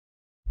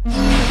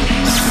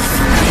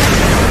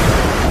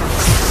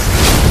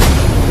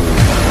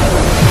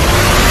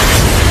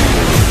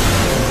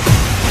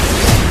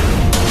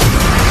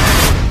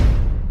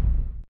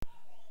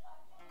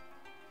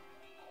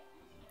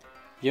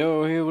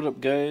up,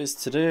 guys?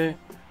 Today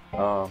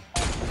I'm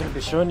gonna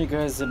be showing you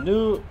guys the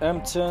new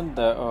M10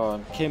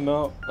 that came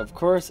out. Of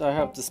course I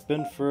have to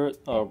spin for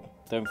it. The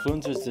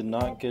influencers did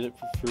not get it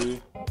for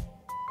free,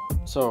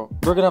 so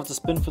we're gonna have to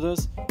spin for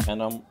this,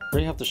 and I'm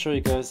really have to show you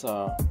guys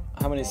how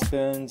many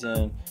spins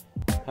and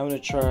how many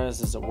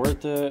tries. Is it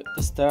worth it?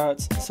 The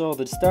stats. So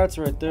the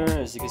stats right there,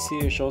 as you can see,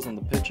 it shows on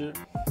the picture,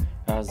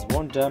 has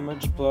 1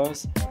 damage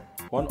plus,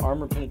 1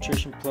 armor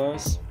penetration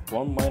plus,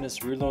 1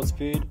 minus reload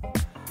speed.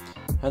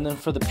 And then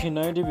for the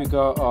P90 we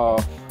got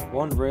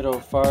 1 rate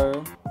of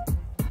fire,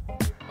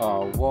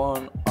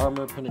 1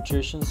 armor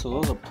penetration, so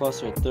those are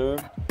plus right there.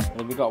 And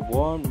then we got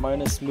 1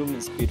 minus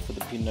movement speed for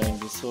the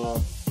P90. So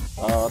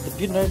the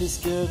P90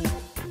 skin,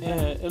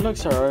 yeah, it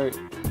looks alright.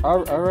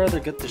 I'd rather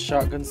get the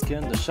shotgun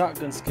skin. The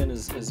shotgun skin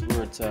is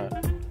where it's at.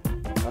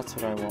 That's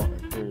what I want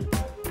right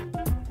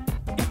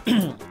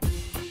here.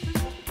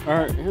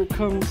 Alright, here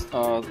comes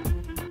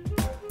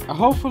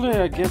hopefully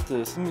I get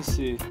this. Let me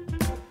see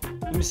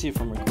if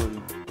I'm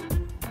recording.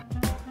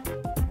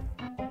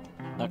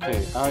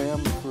 Okay, I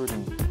am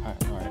recording.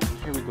 Alright,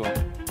 here we go.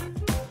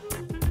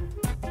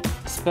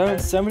 Spend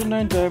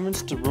 79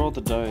 diamonds to roll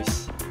the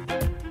dice.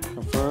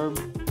 Confirm.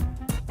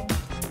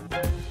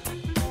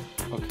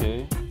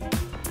 Okay.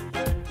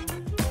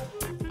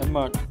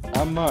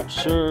 I'm not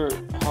sure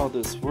how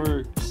this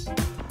works.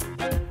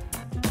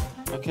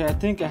 Okay, I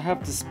think I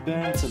have to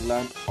spin to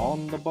land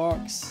on the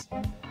box.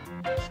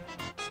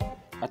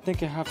 I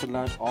think I have to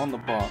land on the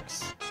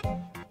box.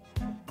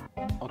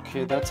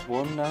 Okay, that's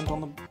 1 land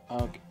on the.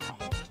 Okay.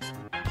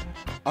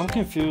 I'm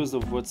confused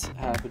of what's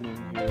happening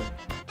here.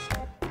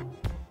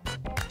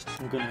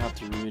 I'm gonna have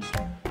to read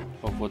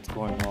of what's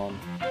going on.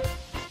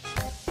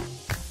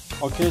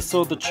 Okay,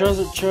 so the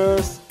treasure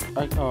chest.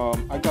 I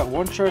got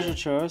 1 treasure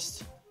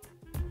chest.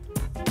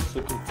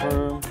 So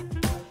confirm.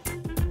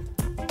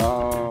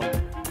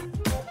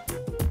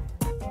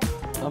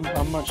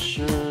 I'm not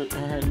sure.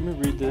 Alright, let me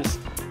read this.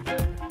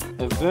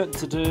 Event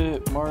today,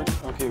 March.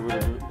 Okay,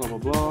 whatever. Blah blah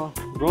blah.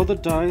 Roll the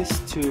dice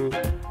to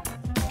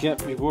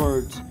get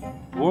rewards.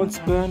 1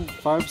 spin,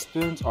 5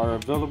 spins are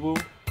available.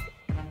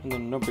 And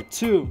then number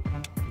 2,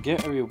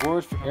 get a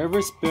reward for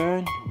every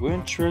spin.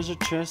 Win treasure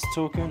chest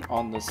token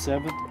on the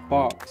 7th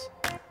box.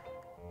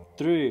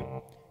 3,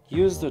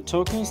 use the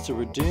tokens to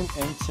redeem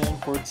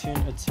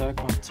M1014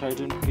 attack on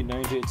Titan,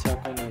 P90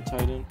 attack on the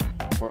Titan,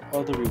 or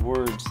other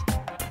rewards.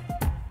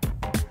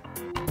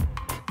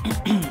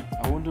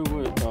 I wonder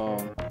what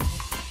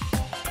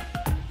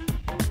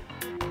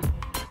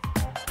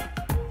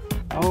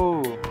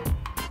oh,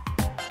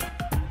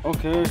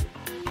 okay,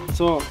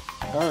 so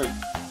alright,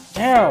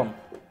 damn,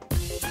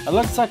 it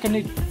looks like I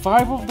need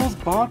 5 of those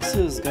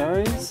boxes,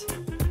 guys.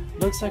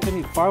 Looks like I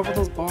need 5 of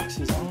those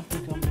boxes. I don't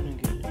think I'm gonna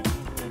get it.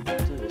 I'm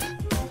gonna do this.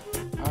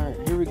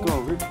 Alright, here we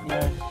go.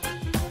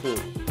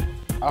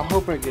 I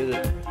hope I get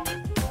it.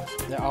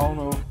 Yeah, I don't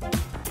know.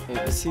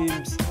 It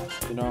seems,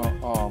 you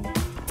know,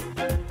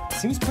 it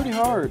seems pretty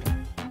hard.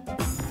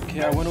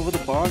 Okay, I went over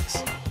the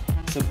box.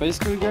 So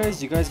basically,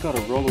 guys, you guys gotta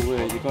roll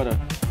away. You gotta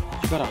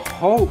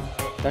hope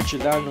that you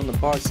land on the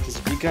box, because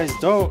if you guys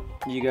don't,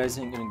 you guys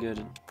ain't gonna get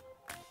it.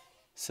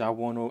 So I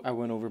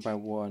went over by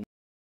 1.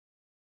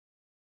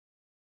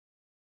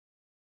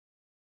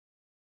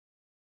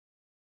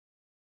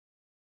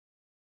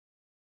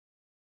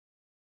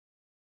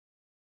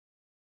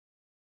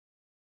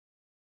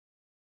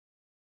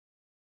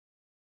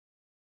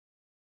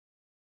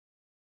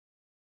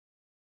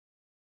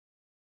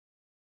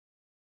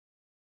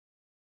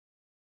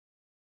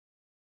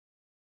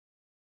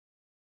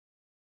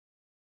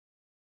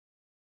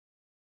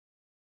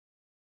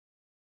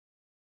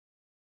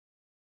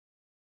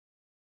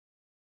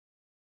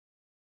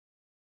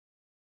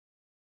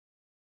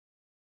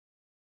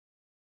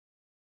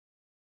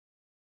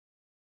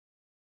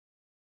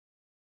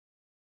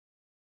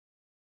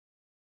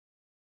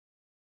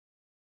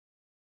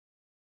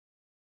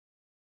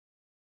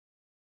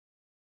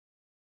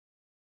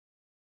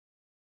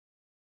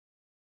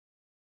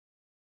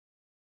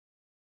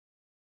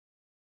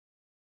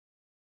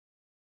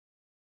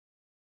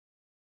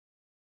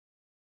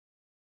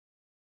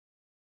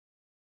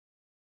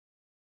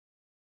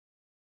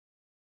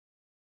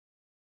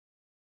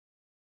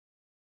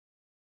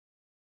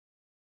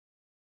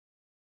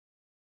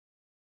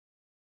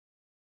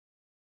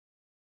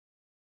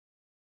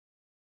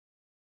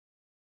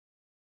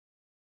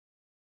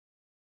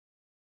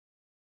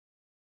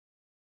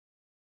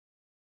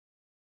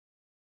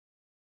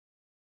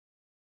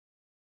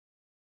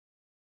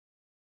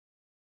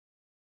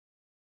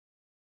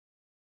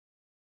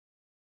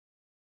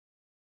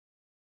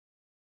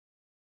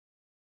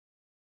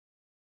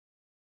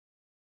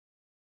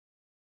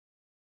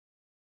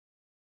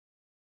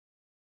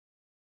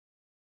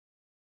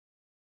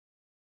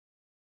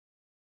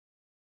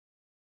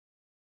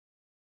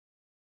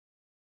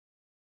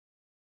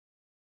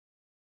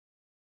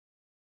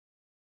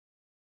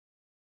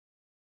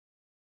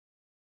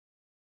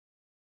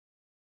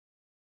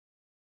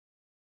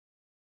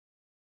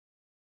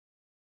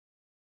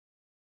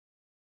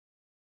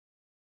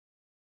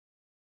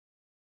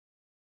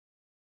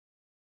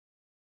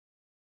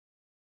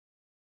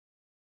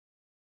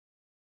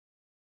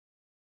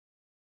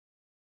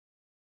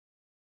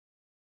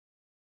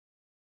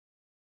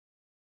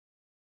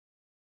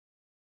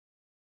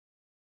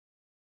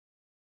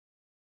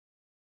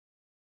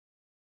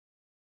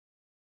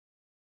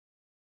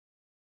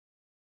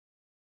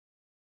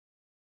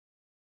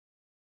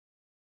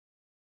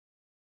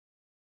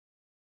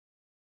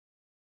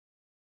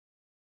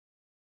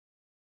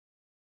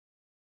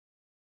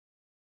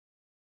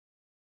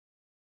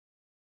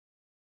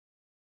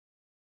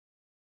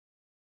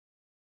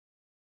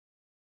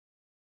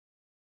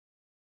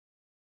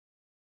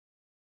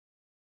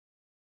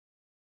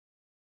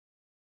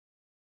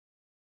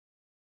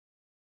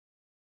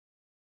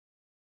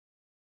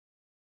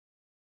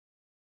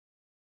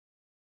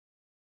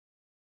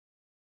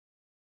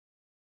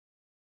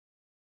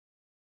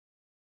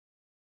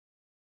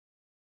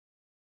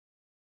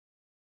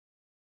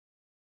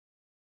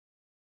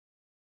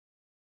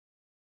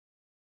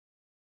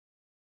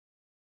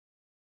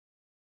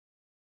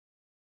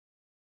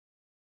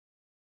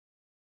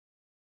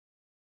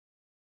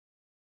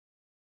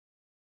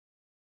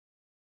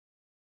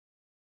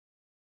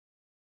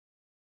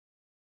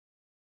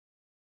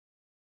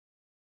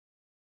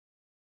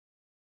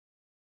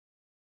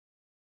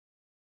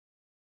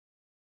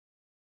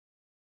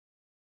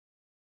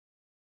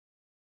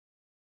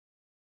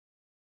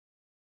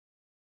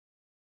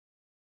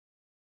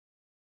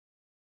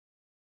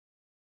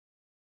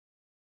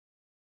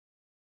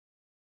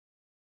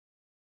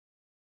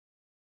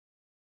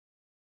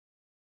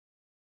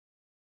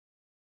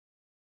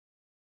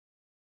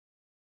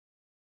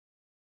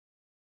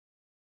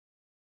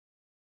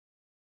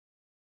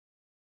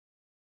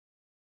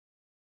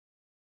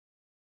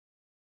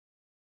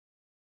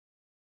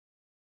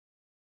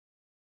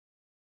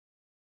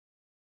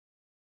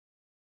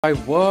 I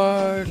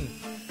won!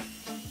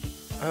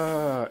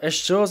 It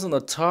shows on the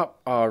top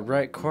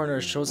right corner,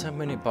 it shows how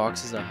many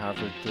boxes I have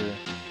right there.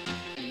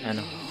 And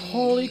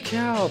holy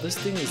cow, this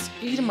thing is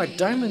eating my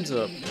diamonds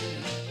up.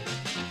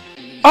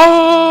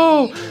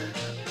 Oh!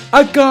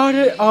 I got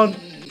it on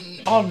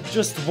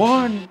just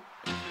one.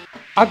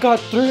 I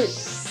got three.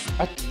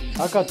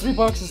 I got 3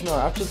 boxes now.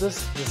 After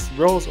this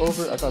rolls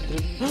over, I got 3.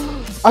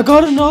 I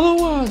got another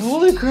one.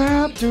 Holy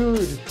crap,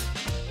 dude!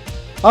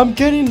 I'm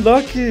getting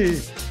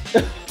lucky.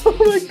 Oh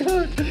my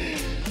god.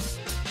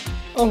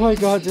 Oh my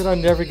god, dude! I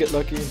never get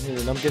lucky in here,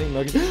 and I'm getting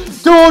lucky.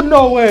 Dude,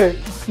 no way!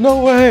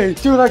 No way,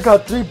 dude! I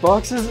got 3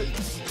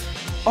 boxes.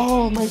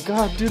 Oh my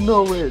god, dude!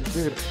 No way,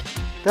 dude!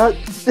 That.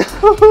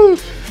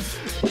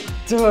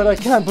 Dude, I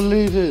can't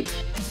believe it.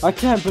 I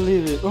can't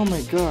believe it. Oh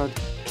my god.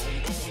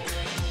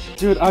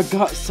 Dude, I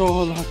got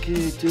so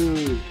lucky,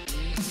 dude.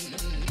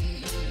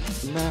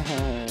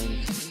 Man.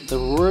 The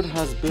word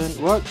has been...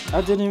 What?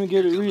 I didn't even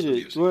get to read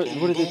it. What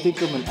did they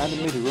think I'm an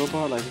animated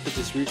robot? Like, I could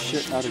just read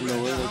shit out of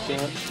nowhere like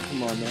that?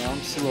 Come on, man. I'm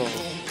slow.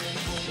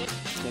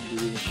 Gotta be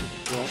reading shit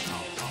like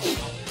that.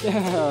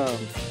 Damn.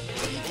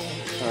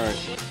 Alright.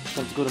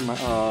 Time to go to my,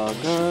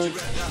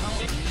 guns.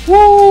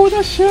 Whoa,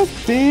 that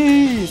shit's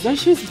beast. That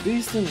shit's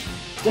beastin'.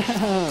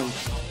 Damn.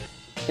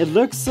 It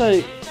looks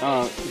like,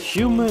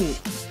 human...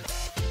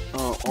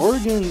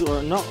 organs,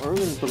 or not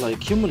organs, but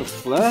like human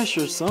flesh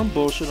or some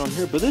bullshit on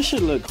here. But this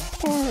shit look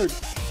hard.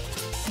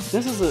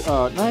 This is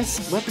a nice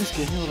weapon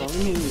skin. Hold on,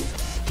 let me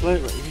play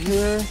it right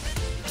here.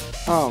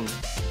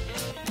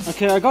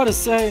 Okay, I gotta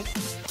say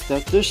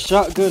that this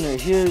shotgun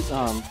right here is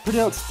pretty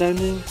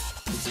outstanding.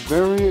 It's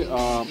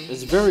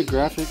very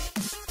graphic.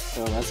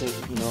 As it,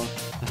 you know,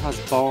 it has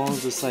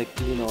bones. It's like,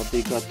 you know,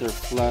 they got their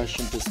flesh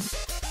and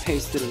just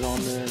pasted it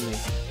on there, and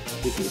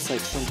it's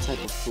like some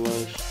type of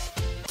flesh.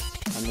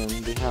 And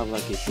then they have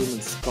like a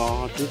human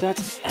skull. Dude,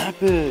 that's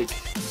epic!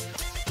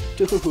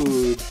 Dude!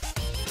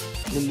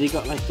 And then they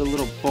got like the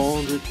little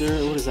bones right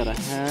there. What is that, a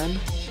hand?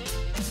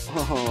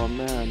 Oh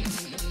man.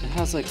 It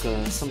has like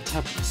some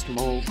type of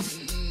smoke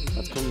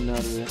that's coming out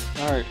of it.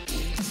 Alright,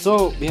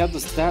 so we have the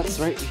stats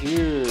right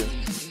here.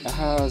 It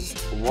has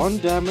 1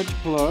 damage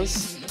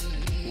plus,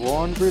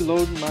 1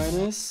 reload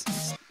minus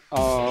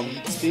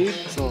speed.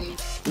 So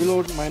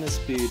reload minus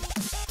speed.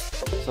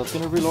 So it's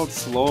gonna reload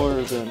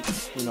slower than,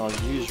 you know,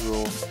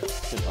 usual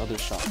than other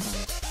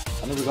shotguns.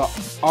 And then we got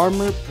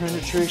armor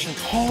penetration.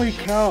 Holy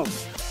cow!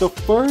 The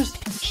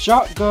first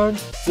shotgun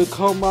to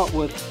come out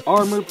with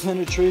armor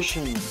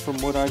penetration from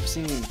what I've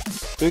seen.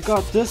 We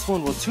got this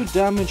one with 2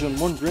 damage and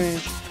 1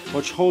 range,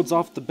 which holds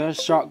off the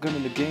best shotgun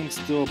in the game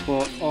still.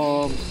 But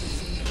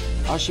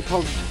I should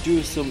probably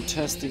do some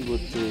testing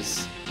with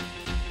this.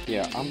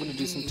 Yeah, I'm gonna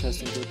do some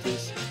testing with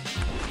this.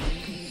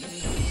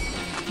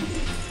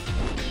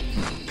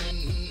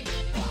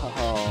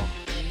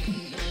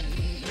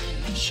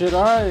 Should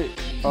I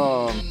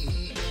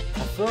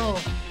feel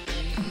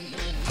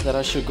that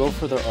I should go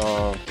for the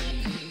let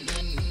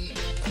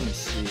me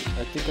see,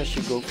 I think I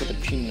should go for the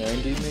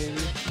P90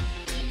 maybe.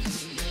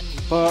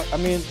 But I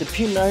mean, the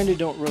P90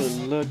 don't really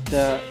look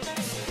that,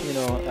 you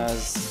know,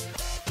 as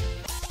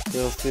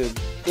if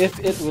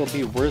it will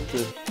be worth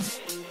it.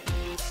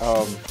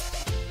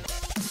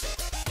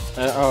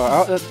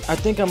 I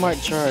think I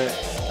might try it.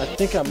 I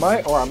think I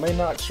might, or I may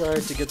not try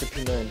to get the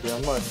P90.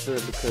 I'm not sure,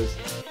 because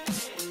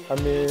I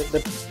mean,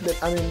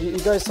 you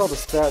guys saw the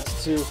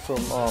stats too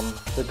from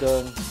the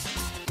gun.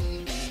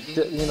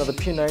 You know, the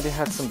P90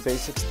 had some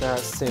basic stats,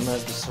 same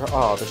as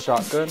the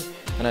shotgun.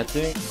 And I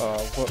think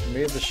what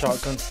made the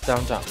shotgun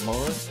stand out more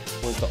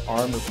was the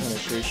armor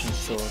penetration.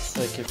 So it's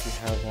like if you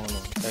have an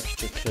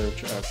extra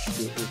character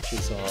attribute, which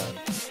is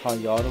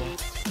Hayato.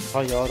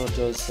 Hayato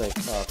does like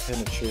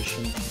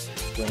penetration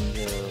when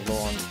you're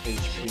low on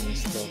HP and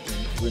stuff.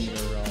 And when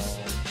you're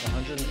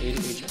 180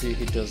 HP,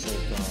 he does like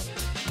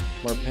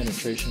more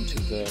penetration to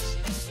this.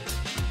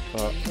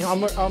 But you know,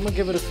 I'm gonna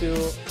give it a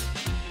feel.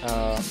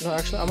 No,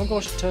 actually, I'm gonna go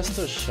test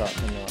the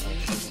shotgun now.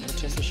 Actually, I'm gonna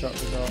test the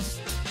shotgun now.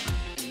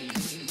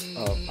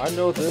 I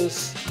know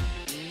this.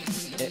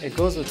 It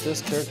goes with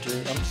this character.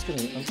 I'm just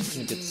gonna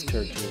get this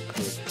character real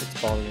quick.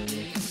 It's bothering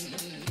me.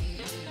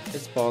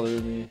 It's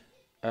bothering me.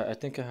 I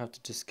think I have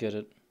to just get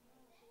it.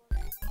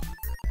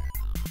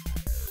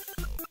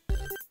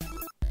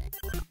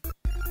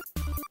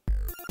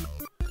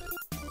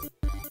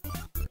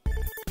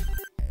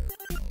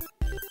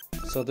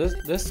 So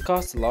this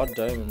costs a lot of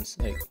diamonds.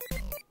 Like,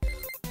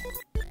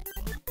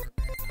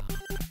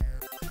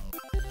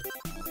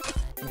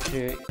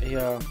 okay,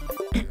 yeah.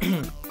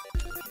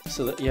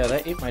 So yeah,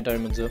 that ate my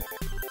diamonds up.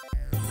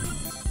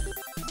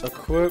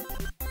 Equip.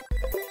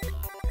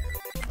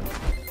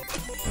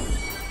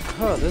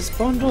 Huh, this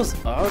bundle's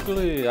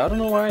ugly. I don't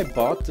know why I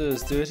bought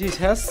this, dude. He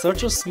has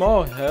such a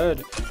small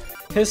head.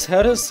 His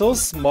head is so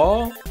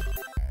small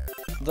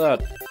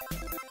that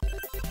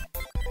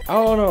I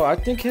don't know. I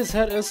think his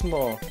head is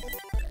small.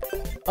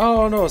 I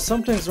don't know.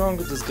 Something's wrong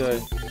with this guy.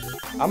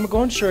 I'm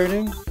going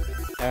trading.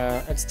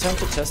 It's time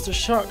to test the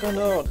shotgun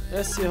out.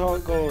 Let's see how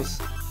it goes.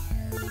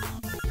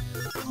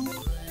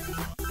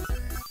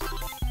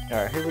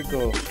 Alright, here we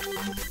go.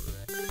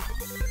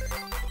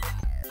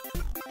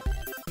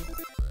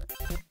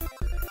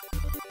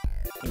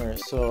 Alright,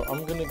 so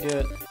I'm gonna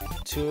get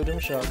 2 of them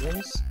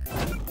shotguns.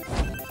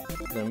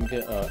 Then we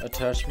get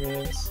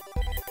attachments.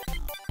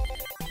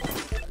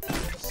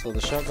 So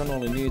the shotgun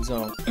only needs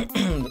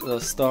the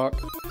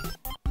stock.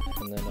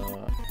 And then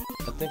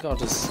I think I'll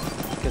just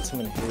get some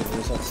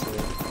inhalers, that's it.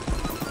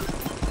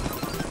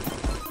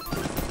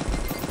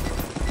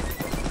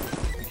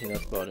 Okay,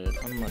 that's about it.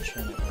 I'm not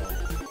trying to,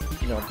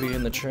 you know, be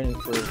in the training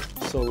for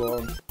so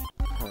long.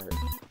 Alright,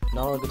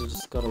 now I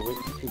just gotta wait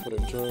for people to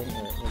join.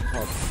 Alright, we'll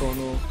call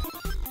Chrono.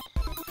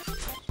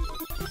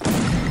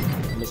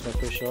 I missed my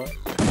first shot.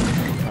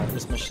 I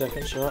missed my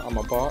second shot. I'm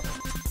a bot.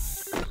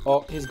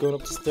 Oh, he's going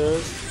up the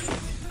stairs.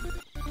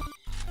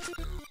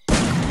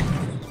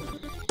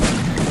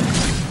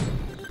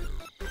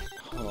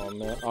 Oh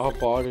man, our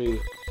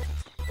body.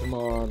 Come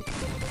on.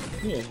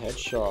 Give me a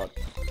headshot.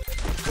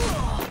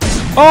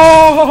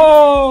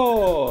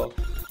 Oh!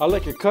 I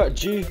like your cut,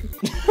 G.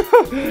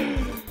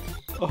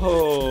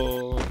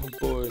 Oh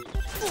boy.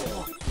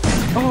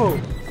 Oh!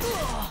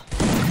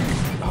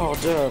 Oh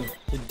damn,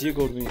 he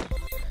diggled me.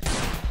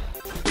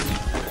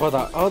 But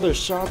that other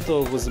shot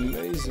though was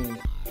amazing.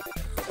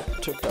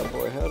 Took that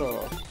boy head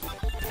off.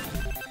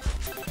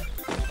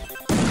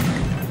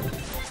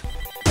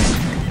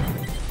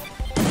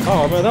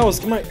 Oh man, that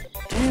was my,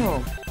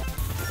 damn.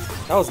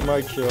 That was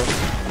my kill.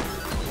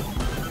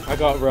 I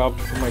got robbed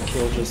for my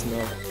kill just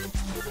now.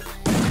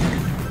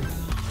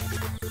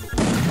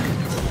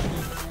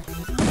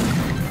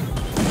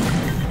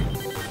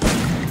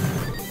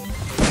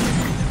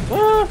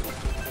 Ah!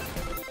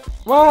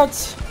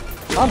 What?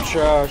 I'm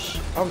trash.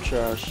 I'm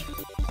trash.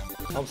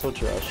 I'm so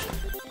trash.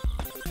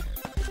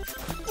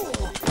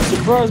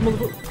 Surprise,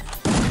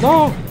 motherfucker!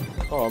 No!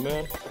 Oh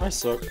man, I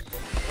suck.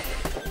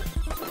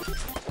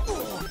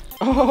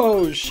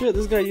 Oh shit,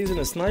 this guy using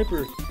a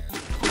sniper.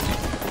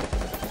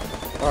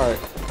 Alright,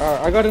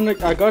 I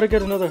gotta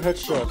get another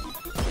headshot.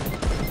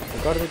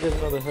 I gotta get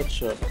another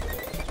headshot.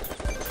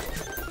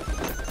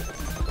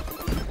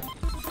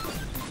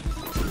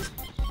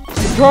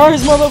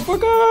 Surprise,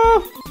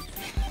 motherfucker!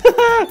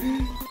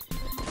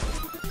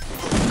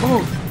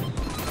 Oh!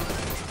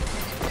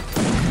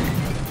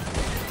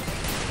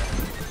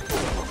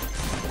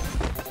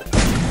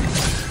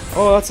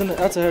 Oh, that's a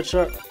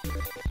headshot.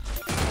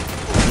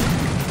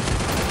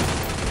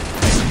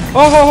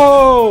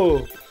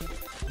 Oh!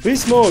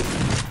 Beast mode!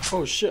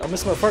 Oh shit, I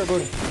missed my fart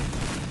button.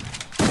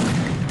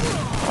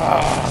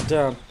 Ah,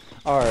 damn.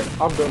 Alright,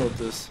 I'm done with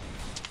this.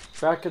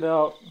 Back it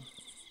out.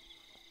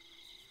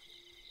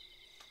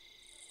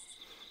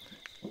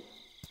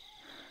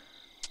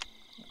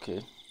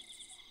 Okay.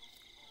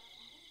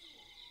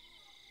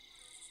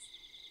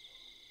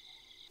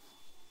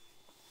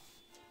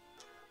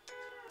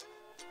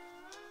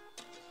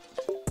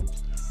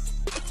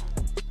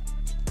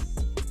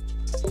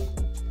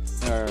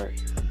 Alright.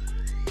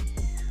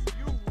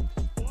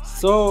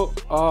 So,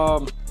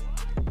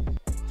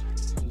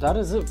 that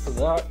is it for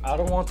that. I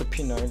don't want the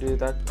P90.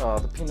 That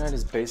the P90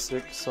 is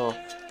basic. So,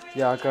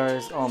 yeah,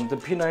 guys. The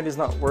P90 is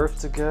not worth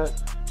to get.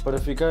 But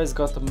if you guys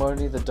got the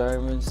money, the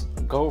diamonds,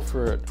 go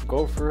for it.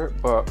 Go for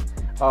it. But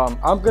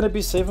I'm gonna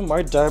be saving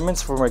my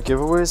diamonds for my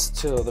giveaways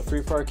to the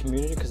Free Fire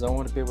community because I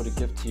want to be able to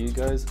give to you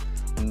guys,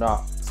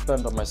 not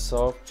spend on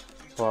myself.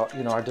 But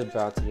you know, I did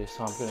bad today,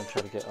 so I'm gonna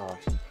try to get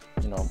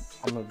you know,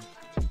 I'm gonna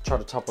try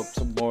to top up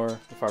some more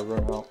if I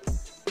run out.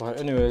 But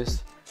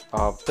anyways,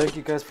 thank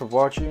you guys for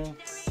watching.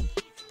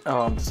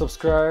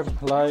 Subscribe,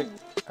 like,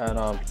 and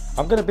I'm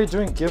gonna be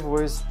doing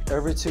giveaways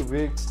every 2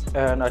 weeks,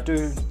 and I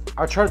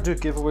try to do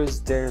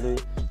giveaways daily,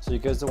 so you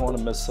guys don't want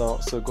to miss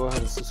out. So go ahead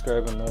and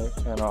subscribe and like,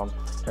 and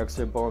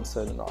XRAY Bones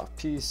signing off.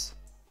 Peace.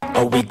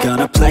 Are we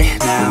gonna play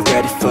now?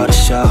 Ready for the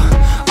show?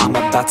 I'm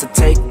about to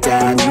take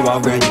down, you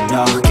already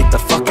know. Get the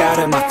fuck out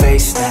of my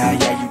face now,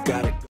 yeah, you got it.